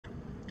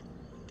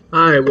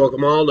Hi,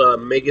 welcome all to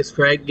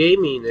Mayguscrag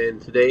Gaming, and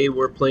today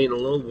we're playing a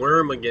little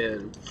Worm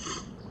again.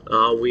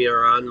 We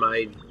are on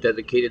my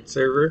dedicated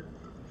server.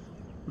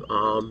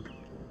 Um,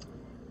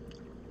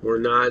 we're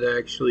not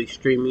actually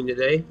streaming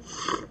today,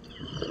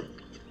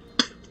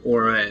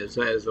 or as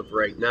of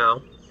right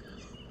now.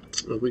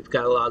 We've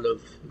got a lot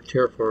of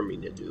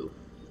terraforming to do.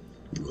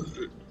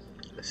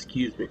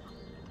 Excuse me.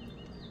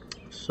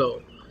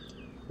 So,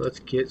 let's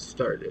get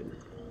started.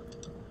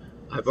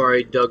 I've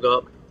already dug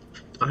up,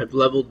 I've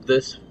leveled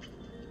this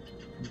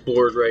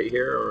board right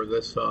here, or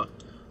this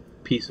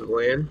piece of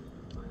land,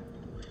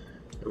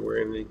 and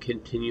we're going to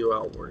continue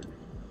outward.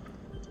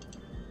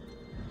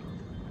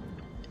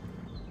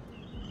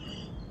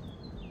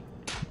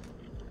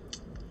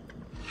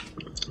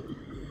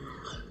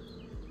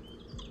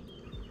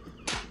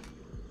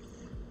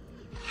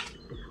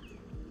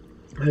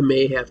 I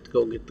may have to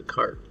go get the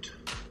cart.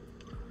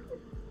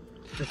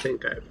 I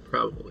think I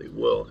probably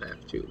will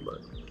have to, but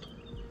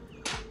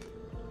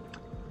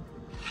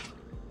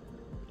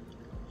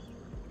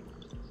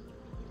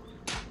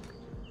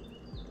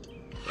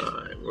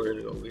alright, we're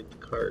gonna go get the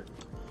cart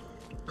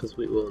because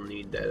we will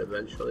need that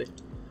eventually.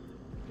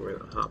 We're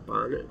gonna hop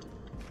on it.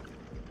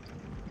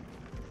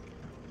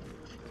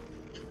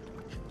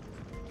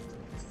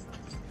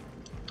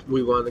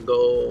 We want to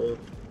go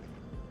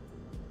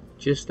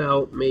just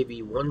out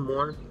maybe one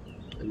more,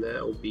 and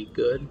that will be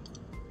good.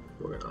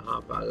 We're gonna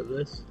hop out of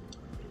this.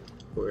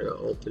 We're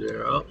gonna open it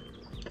up,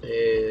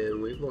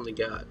 and we've only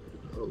got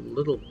a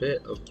little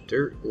bit of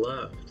dirt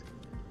left,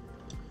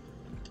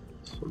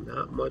 so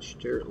not much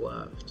dirt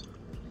left.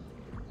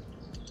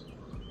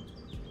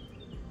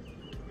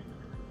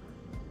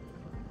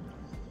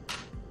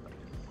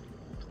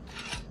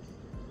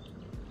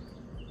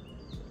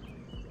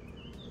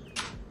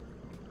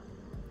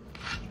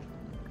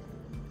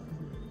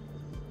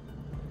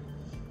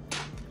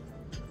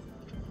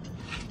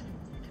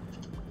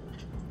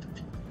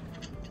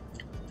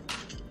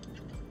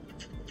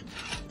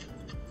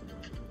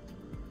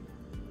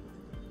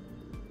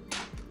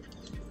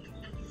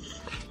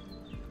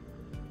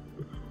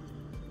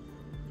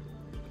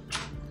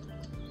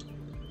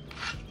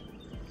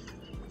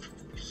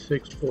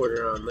 Six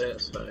border on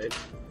that side.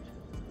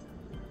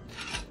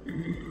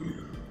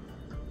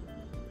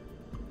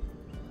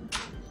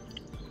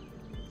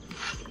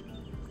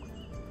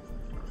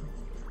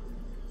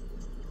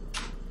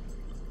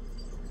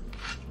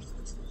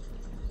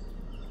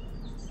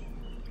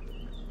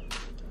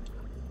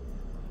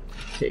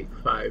 Take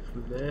 5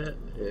 from that,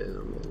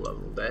 and we'll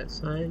level that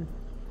side.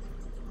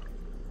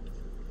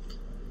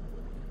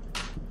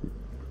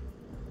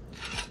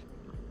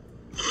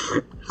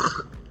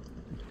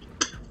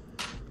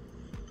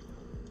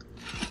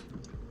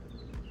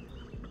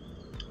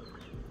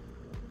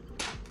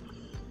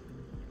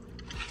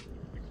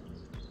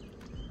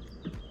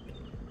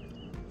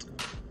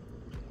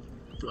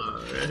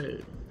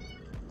 Alright,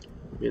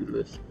 getting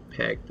this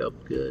packed up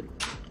good.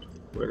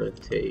 We're gonna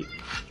take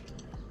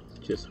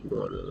just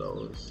one of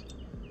those.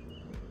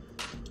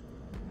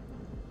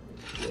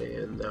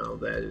 And now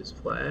that is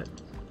flat.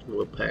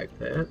 We'll pack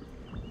that.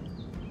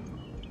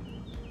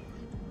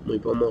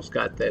 We've almost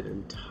got that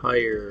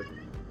entire...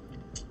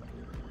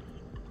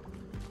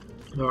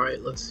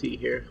 Alright, let's see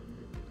here.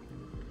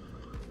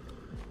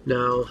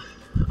 Now,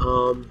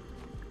 I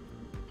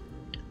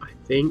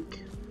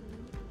think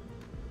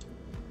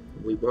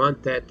we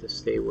want that to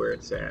stay where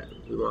it's at.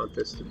 We want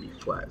this to be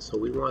flat. So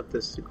we want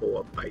this to go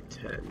up by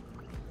 10.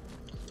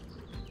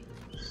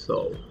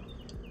 So,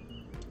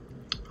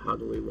 how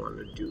do we want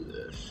to do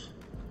this?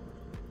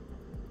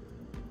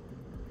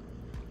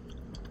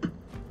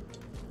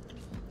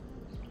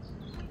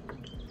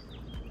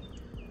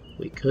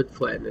 We could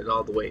flatten it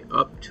all the way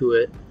up to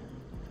it,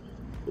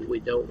 but we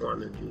don't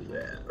want to do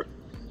that.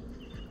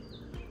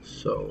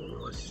 So,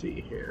 let's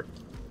see here.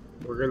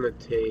 We're going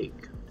to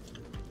take...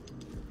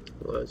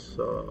 Let's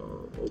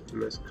open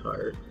this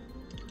cart.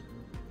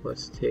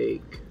 Let's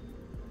take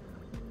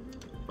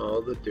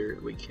all the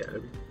dirt we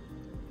can.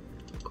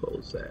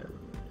 Close that.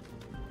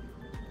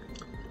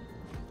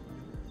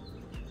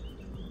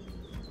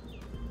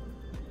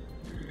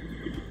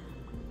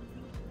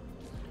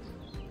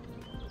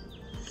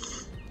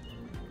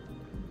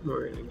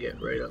 We're gonna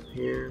get right up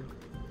here.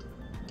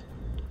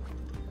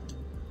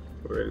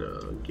 We're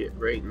gonna get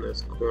right in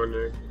this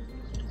corner.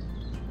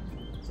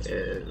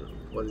 And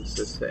what is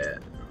this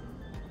at?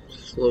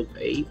 Slope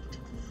 8.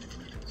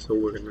 So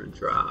we're gonna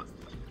drop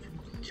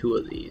 2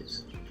 of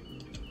these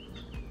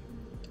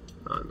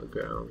on the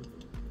ground.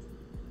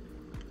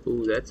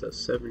 Ooh, that's a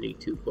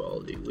 72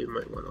 quality. We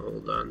might want to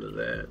hold on to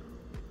that.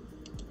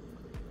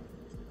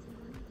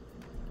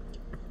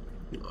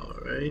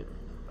 Alright.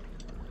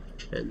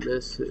 And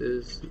this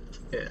is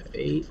at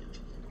 8.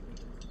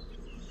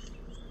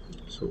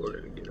 So we're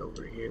going to get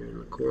over here in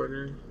the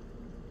corner.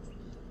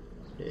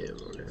 And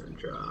we're going to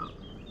drop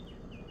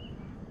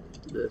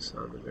this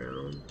on the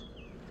ground.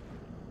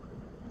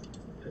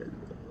 And,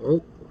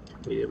 oh,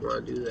 we didn't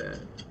want to do that.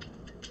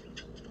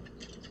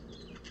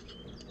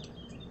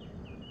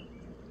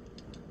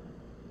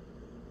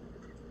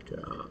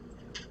 Drop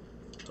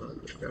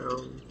on the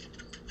ground.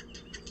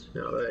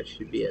 Now that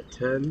should be at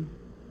 10.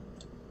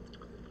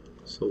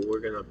 So we're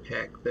going to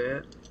pack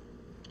that.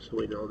 So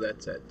we know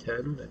that's at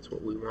 10. That's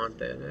what we want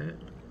that at.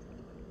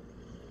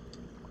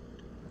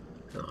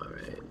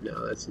 Alright,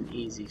 now that's an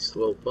easy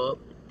slope up.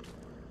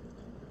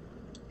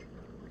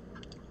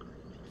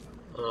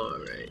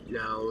 Alright,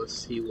 now let's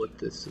see what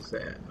this is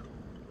at.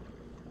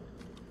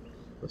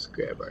 Let's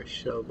grab our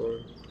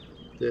shovel.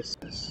 This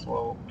is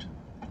sloped.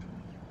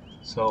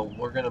 So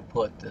we're going to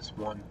put this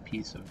one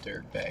piece of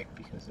dirt back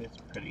because it's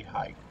pretty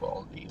high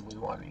quality. We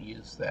want to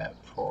use that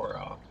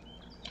for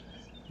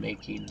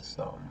making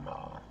some,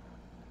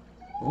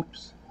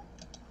 oops,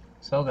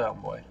 sell down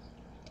boy.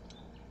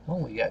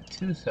 Oh, we got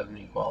 2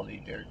 70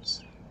 quality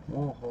dirts.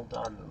 We'll hold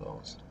on to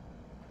those.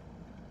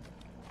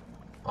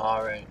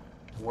 Alright,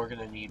 we're going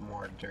to need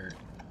more dirt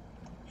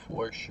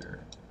for sure.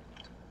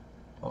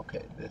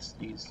 Okay, this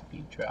needs to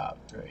be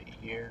dropped right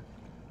here.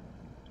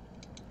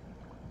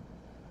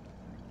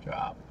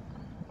 Drop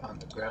on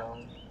the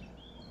ground.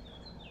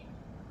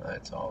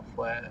 That's all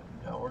flat.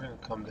 Now we're going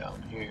to come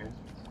down here.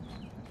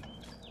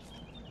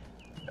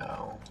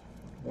 Now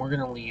we're going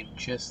to leave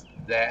just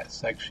that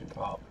section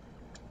up.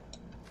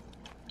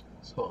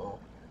 So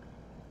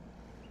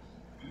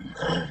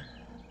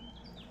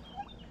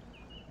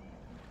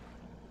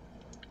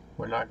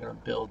we're not going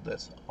to build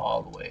this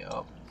all the way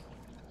up.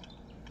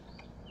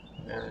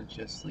 We're going to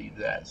just leave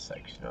that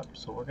section up.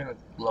 So we're going to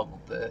level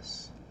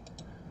this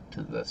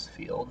to this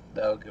field.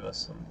 That'll give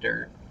us some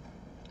dirt.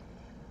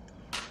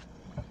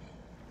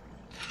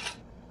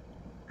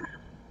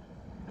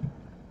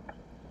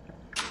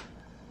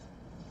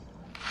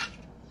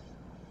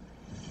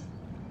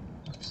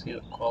 Let's see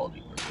what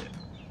quality we're getting.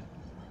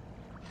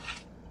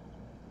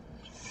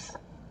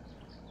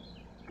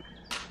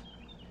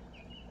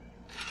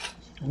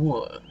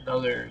 Ooh,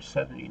 another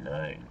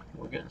 79.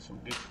 We're getting some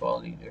good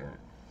quality dirt.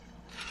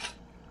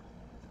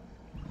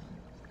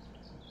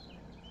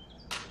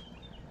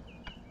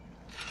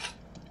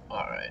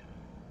 Alright.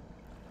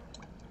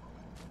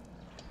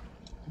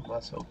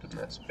 Let's open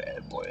this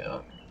bad boy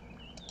up.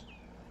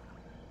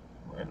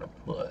 We're gonna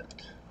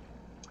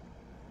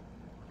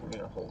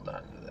hold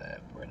on to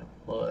that. We're gonna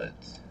put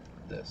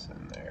this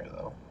in there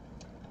though.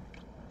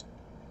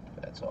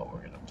 That's all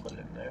we're gonna put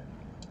in there.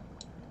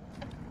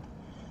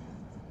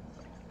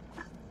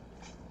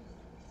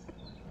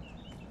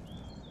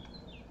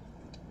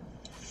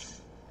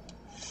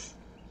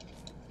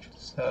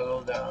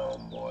 Settle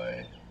down,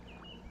 boy.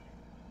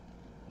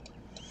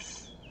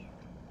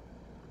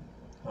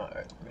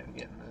 Alright, we're gonna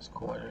get in this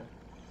corner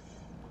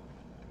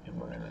and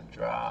we're gonna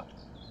drop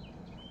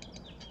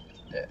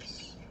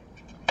this.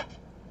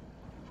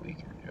 If we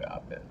can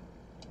drop it.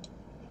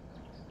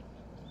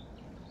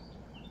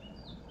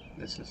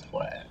 This is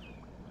flat.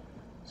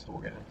 So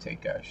we're gonna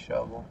take our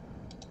shovel.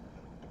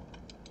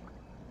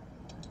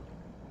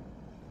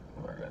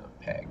 And we're gonna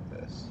pack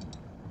this.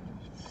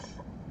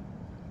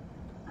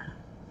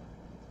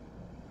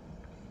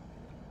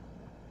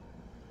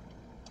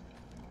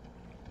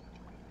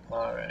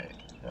 Alright,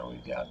 now we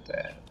got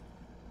that.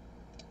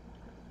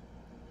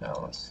 Now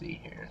let's see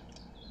here.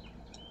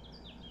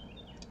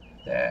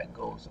 That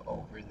goes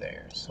over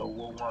there. So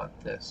we'll want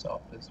this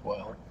up as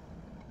well.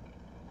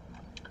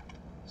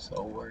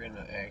 So we're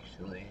gonna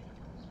actually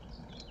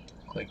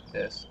click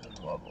this and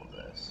level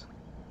this.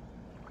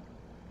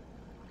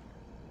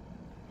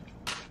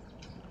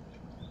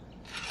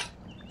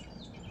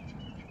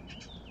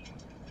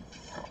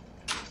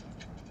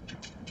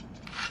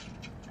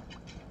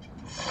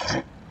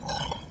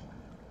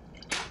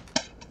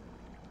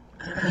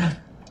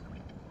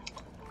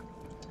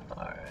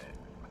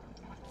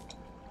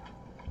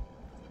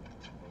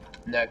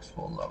 Next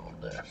we'll level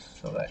this,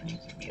 so that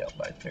needs to be up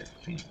by 30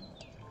 feet.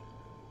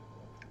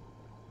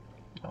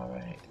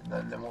 Alright,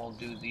 and then we'll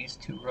do these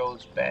 2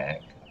 rows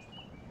back.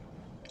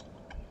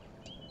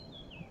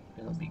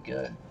 It'll be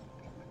good.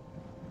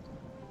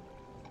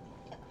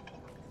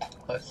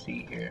 Let's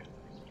see here.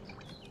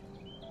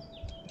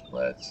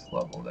 Let's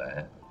level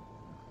that.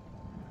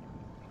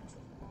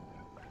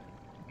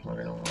 We're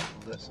gonna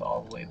level this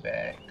all the way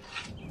back.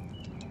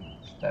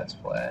 That's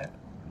flat.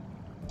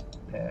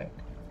 Back.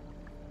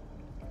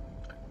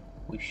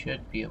 We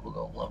should be able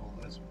to level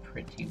this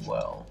pretty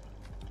well.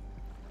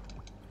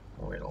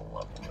 We're gonna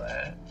level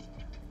that.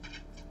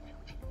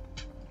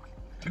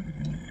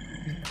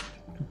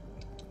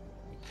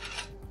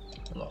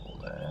 Level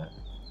that.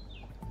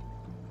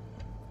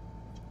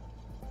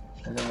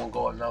 And then we'll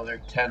go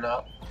another 10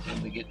 up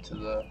when we get to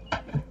the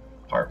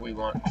part we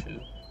want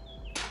to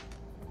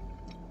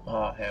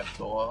have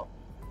go up.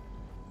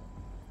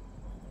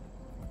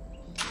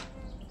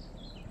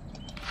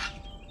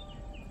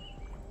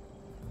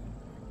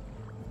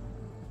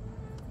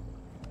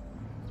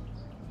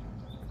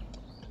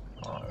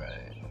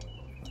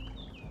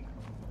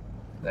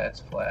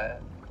 That's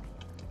flat.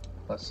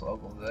 Let's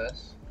level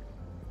this.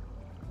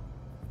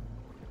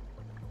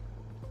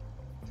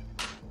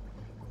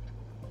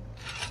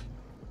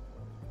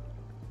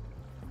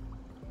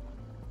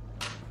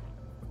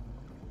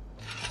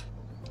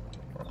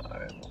 Alright.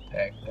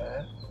 pack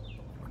that.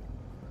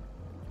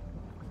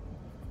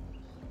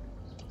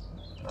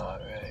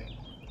 Alright,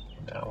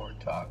 now we're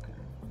talking.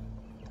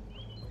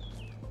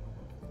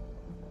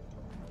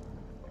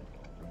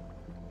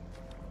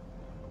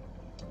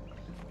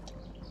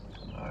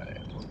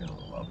 Alright, we're gonna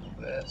level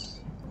this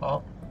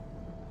up.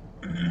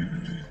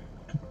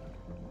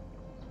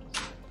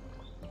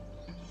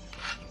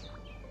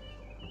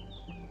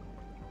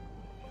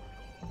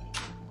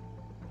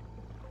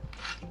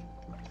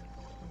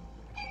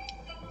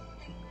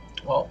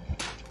 Well,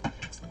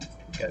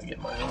 gotta get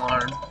my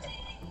alarm.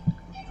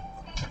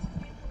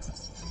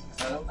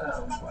 Settle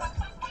down, but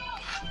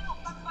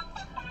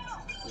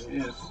it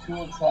is 2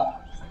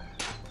 o'clock.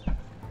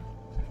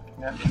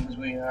 That means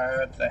we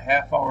are at the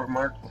half-hour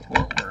mark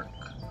before work.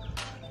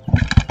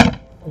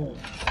 Oh,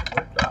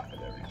 we're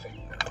dropping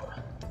everything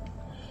now.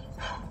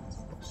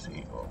 Let's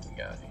see what we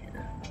got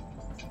here.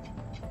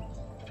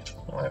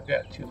 Well, I've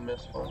got 2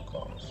 missed phone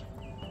calls.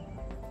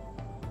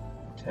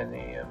 10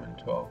 a.m. and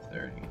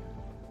 12:30.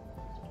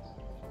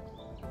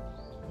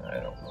 I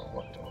don't know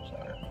what those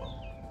are.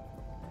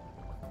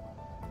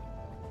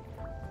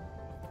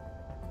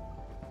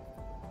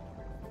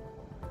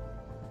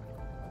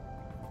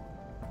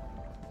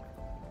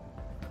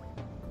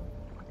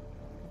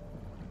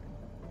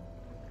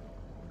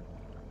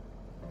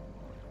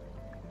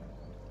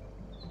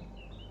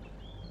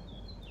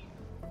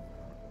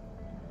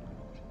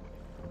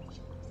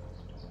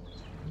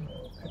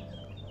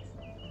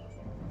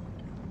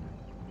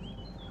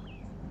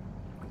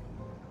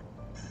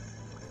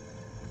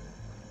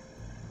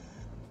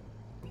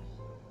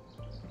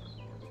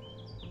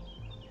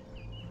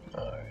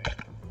 Alright,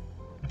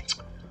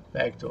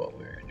 back to what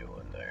we were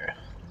doing there.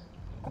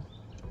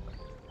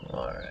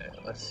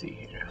 Alright, let's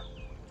see here.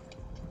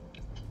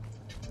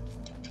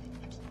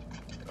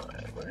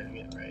 Alright, we're gonna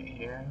get right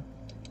here.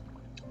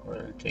 We're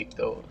gonna take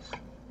those.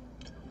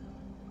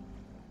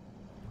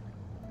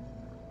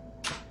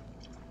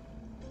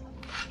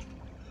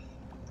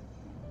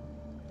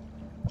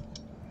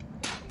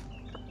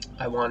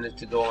 I want it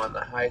to go on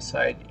the high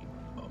side,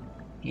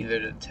 either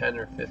to 10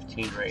 or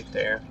 15 right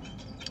there.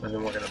 And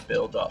then we're going to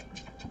build up.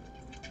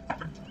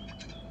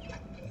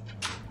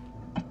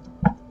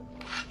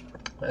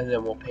 And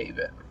then we'll pave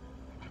it.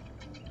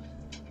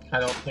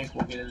 I don't think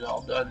we'll get it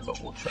all done, but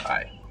we'll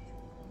try.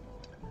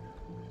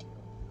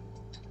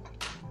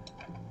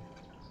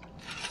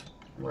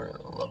 We're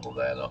going to level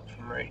that up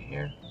from right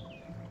here.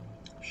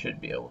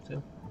 Should be able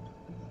to.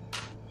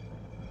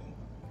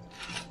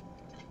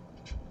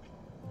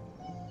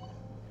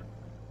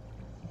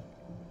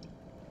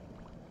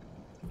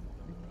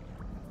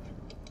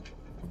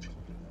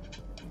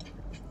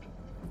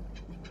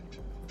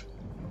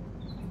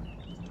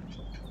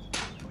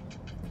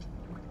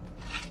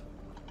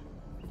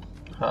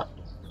 Huh.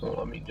 Well,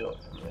 let me do it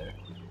from there.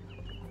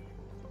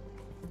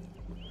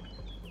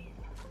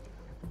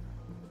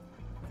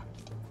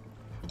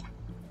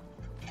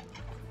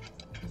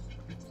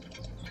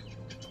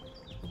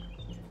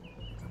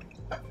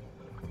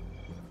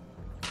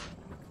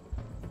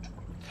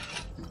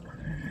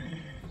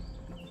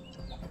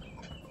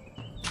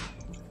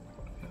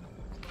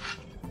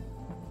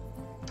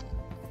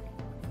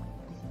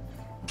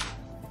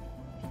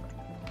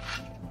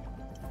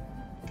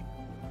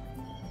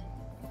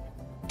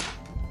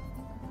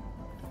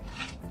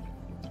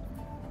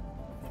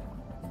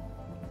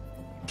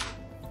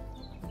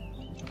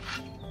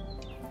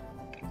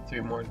 Three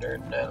more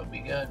dirt and that'll be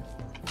good.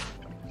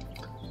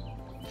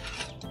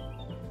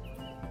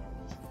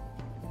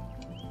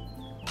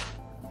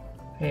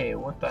 Hey,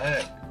 what the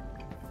heck?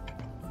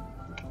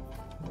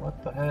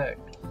 What the heck?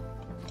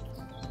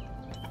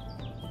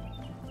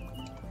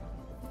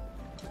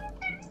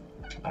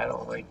 I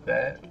don't like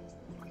that.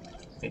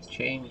 It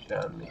changed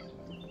on me.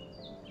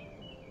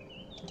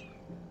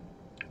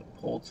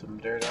 Pulled some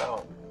dirt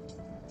out.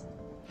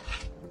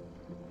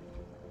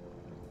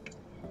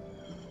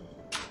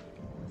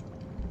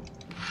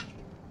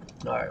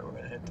 Alright, we're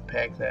gonna have to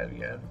pack that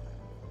again.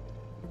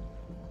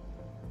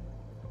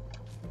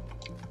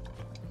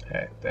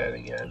 Pack that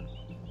again.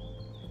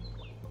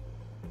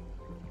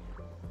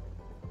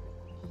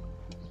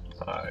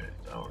 Alright,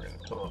 now we're gonna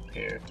come up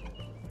here.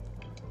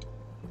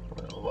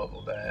 We're gonna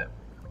level that.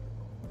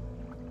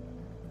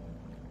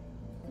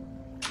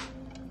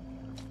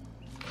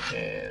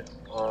 And,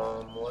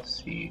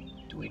 let's see.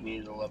 Do we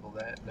need to level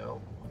that?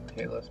 No.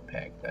 Okay, let's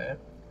pack that.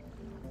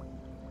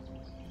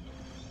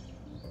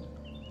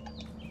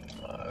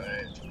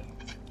 Alright,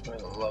 we're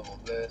gonna level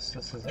this.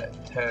 This is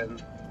at 10.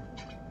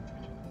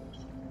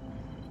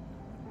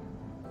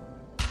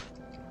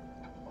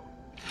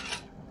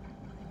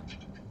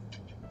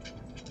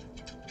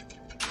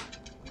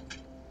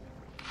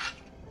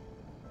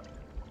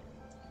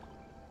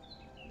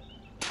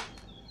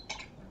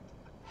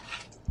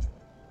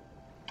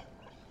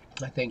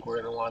 I think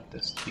we're gonna want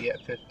this to be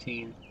at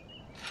 15.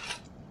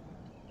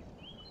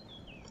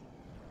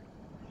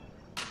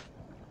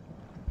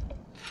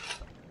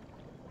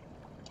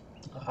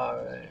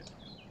 Alright.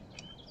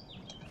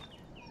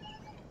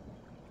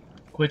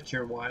 Quit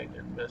your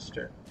whining,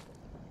 mister.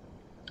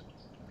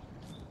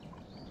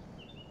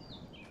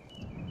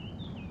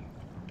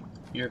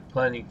 You're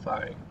plenty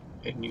fine,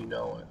 and you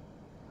know it.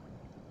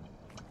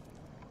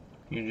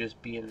 You're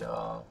just being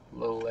a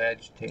little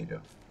agitated,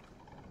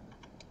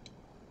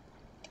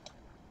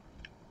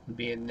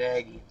 being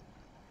naggy.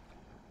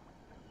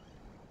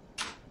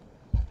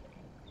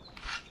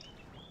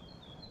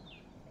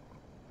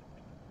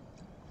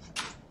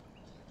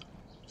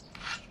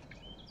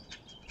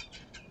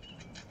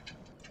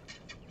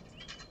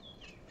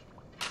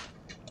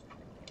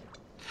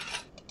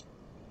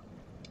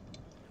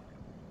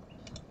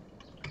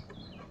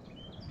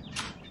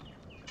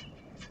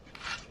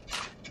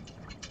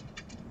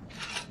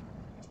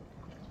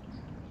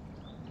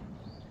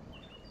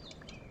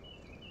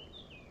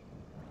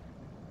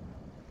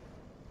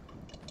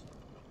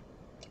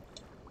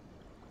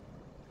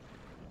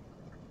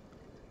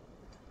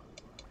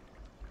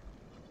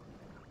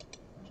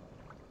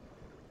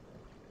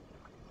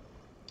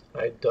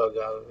 I dug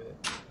out of it.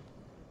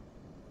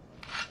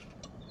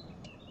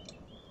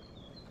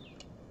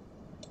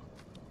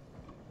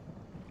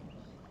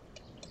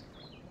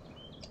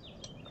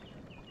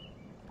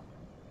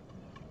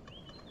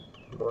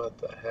 What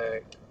the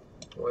heck?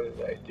 What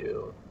did I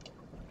do?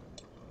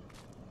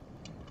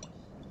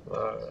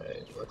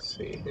 Alright, let's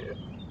see here.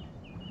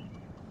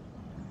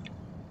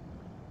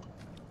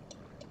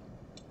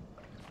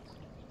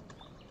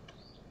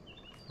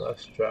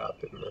 Let's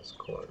drop in this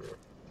corner.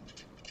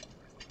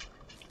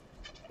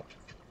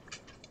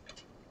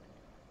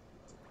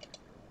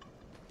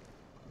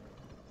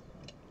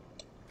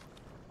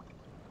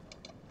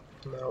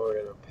 Now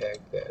we're going to pack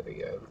that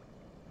again.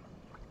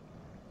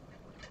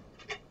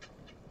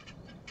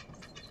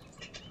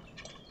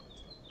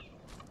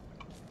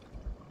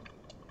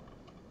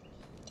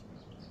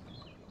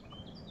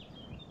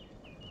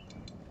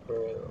 We're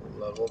going to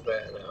level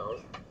that out.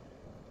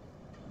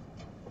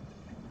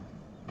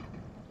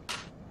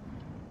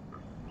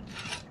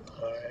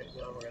 Alright,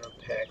 now we're going to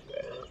pack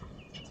that.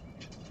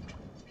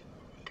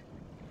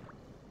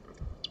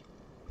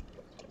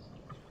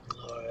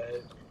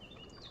 Alright,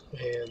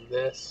 and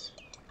this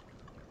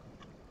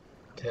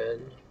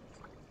 10.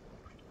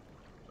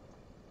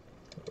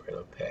 We're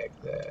going to pack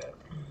that.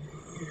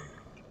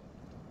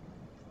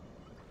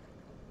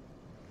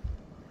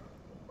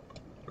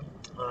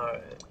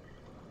 Alright,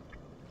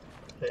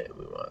 and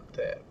we want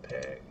that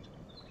packed.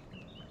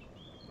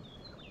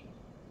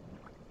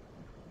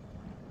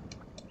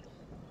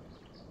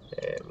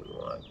 And we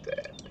want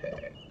that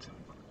packed.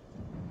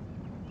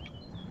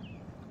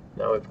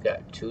 Now we've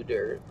got 2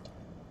 dirt.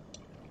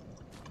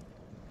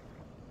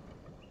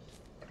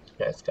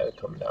 That's got to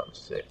come down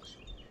 6.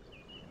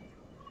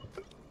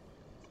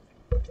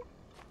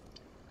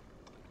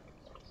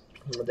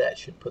 That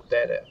should put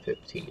that at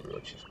 15,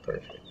 which is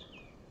perfect.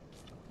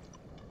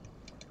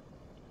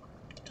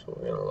 So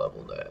we're going to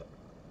level that.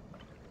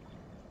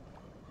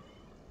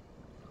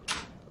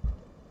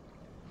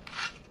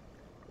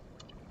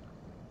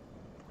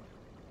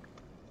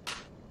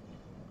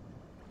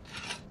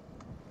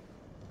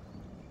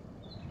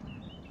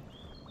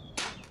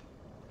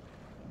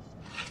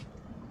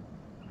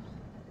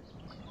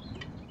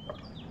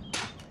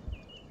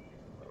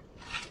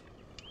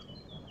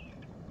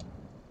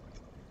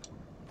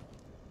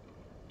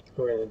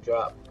 We're going to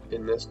drop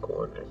in this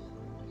corner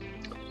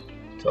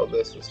until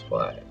this is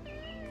flat.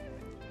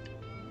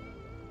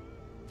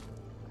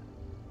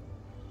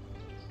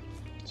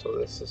 So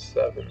this is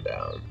 7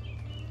 down.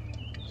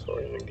 So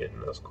we're going to get in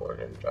this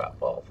corner and drop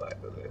all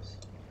 5 of this.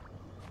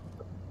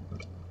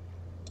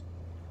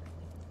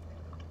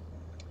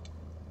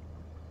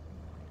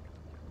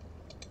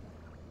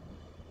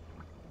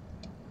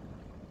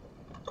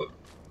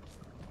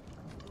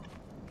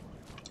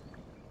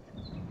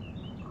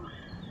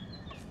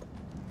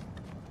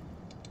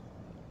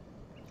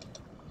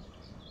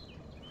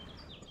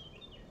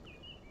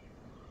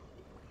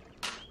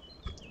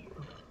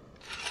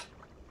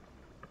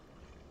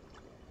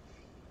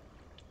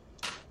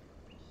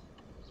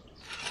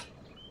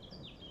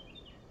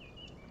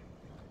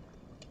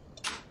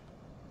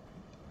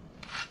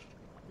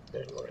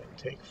 Then we're going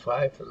to take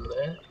 5 from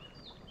that.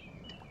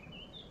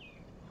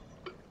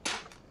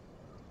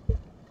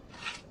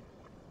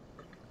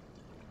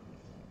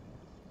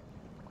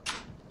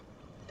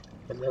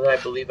 And then I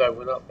believe I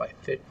went up by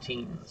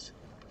 15s.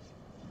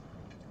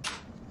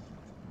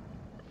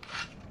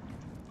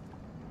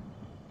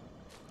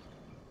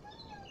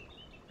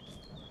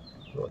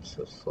 What's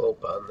the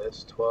slope on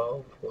this?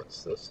 12.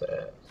 What's this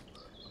at?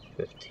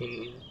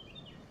 15.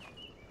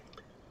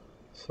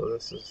 So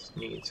this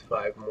needs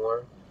 5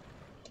 more.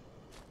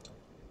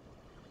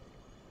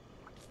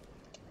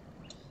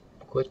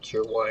 Quit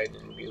your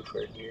whining,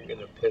 Buford. You're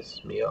gonna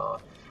piss me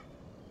off.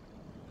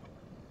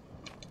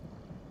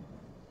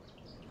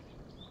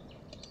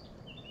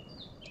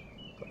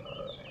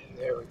 Alright,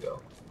 there we go.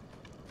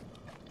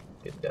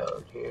 Get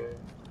down here.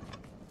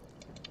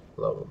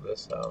 Level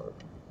this out.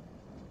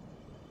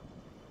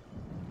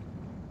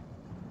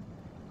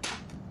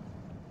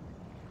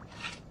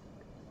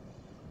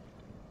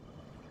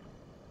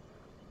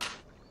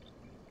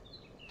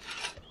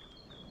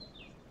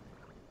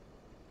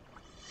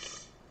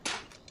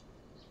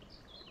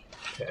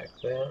 Check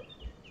that.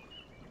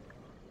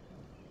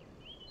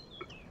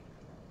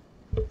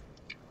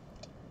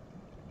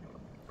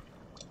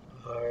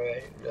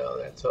 Alright, now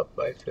that's up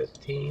by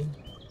 15.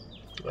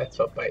 That's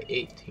up by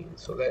 18,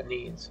 so that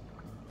needs,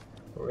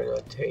 we're going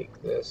to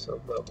take this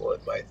and level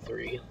it by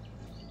 3.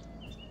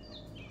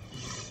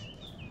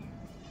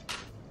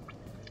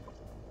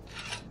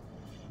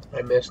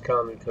 I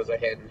miscounted because I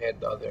hadn't had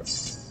the other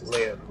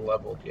land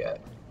leveled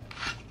yet.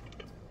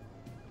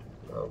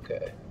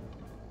 Okay.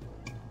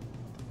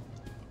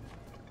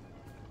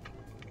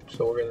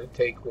 So we're going to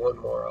take one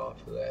more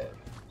off of that.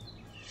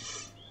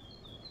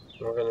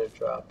 We're going to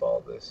drop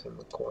all this in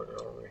the corner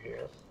over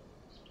here.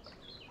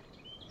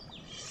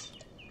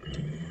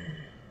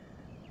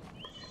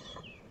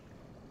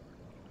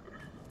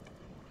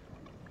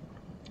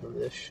 And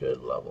this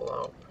should level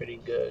out pretty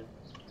good.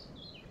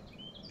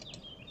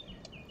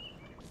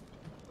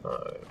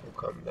 Alright, we'll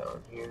come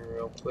down here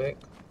real quick.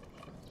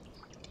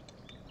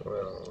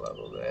 We're going to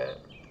level that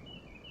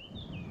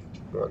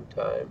one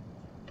time.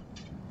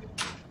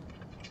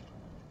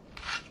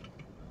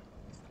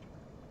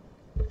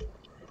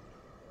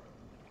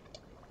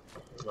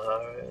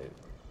 Alright,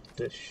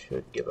 this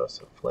should give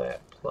us a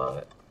flat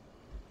plot.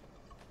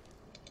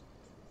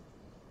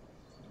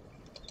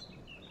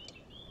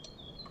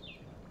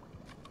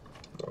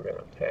 We're going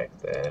to pack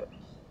that.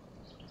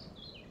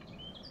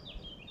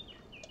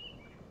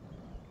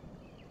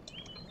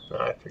 Now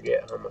I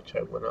forget how much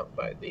I went up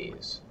by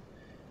these.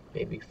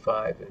 Maybe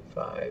 5 and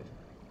 5.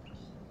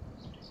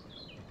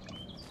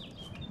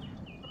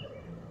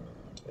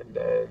 And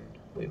then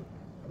we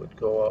would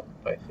go up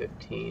by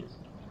 15.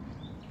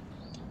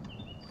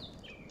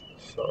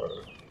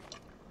 So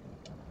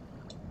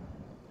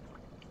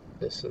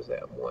this is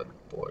at one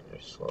border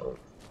slope.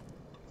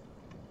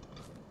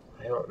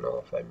 I don't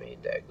know if I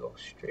made that go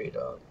straight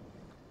up.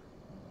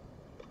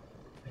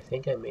 I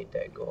think I made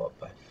that go up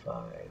by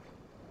 5.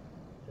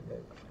 And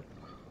then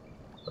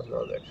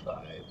another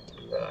 5.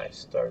 And then I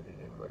started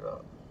and went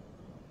up.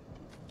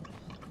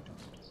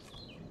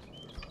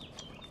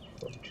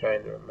 I'm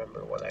trying to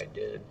remember what I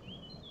did.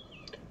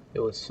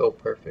 It was so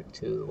perfect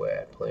too, the way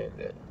I planned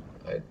it.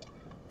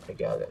 I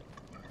got it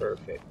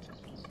perfect.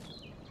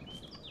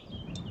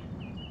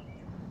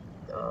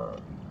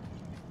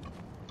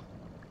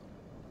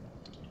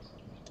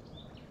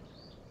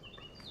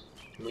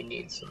 We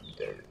need some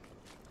dirt.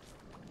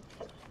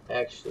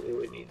 Actually,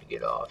 we need to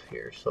get off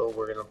here, so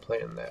we're going to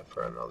plan that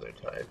for another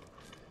time.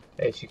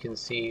 As you can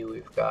see,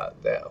 we've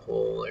got that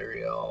whole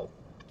area all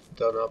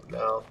done up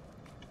now.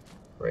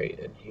 Right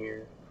in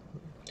here.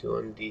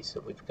 Doing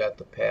decent. We've got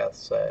the path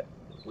set.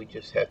 We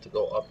just have to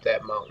go up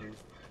that mountain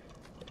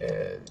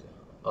and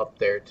up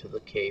there to the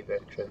cave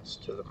entrance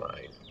to the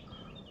mine.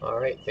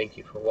 Alright, thank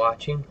you for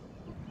watching.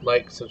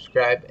 Like,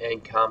 subscribe,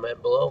 and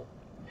comment below.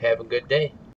 Have a good day.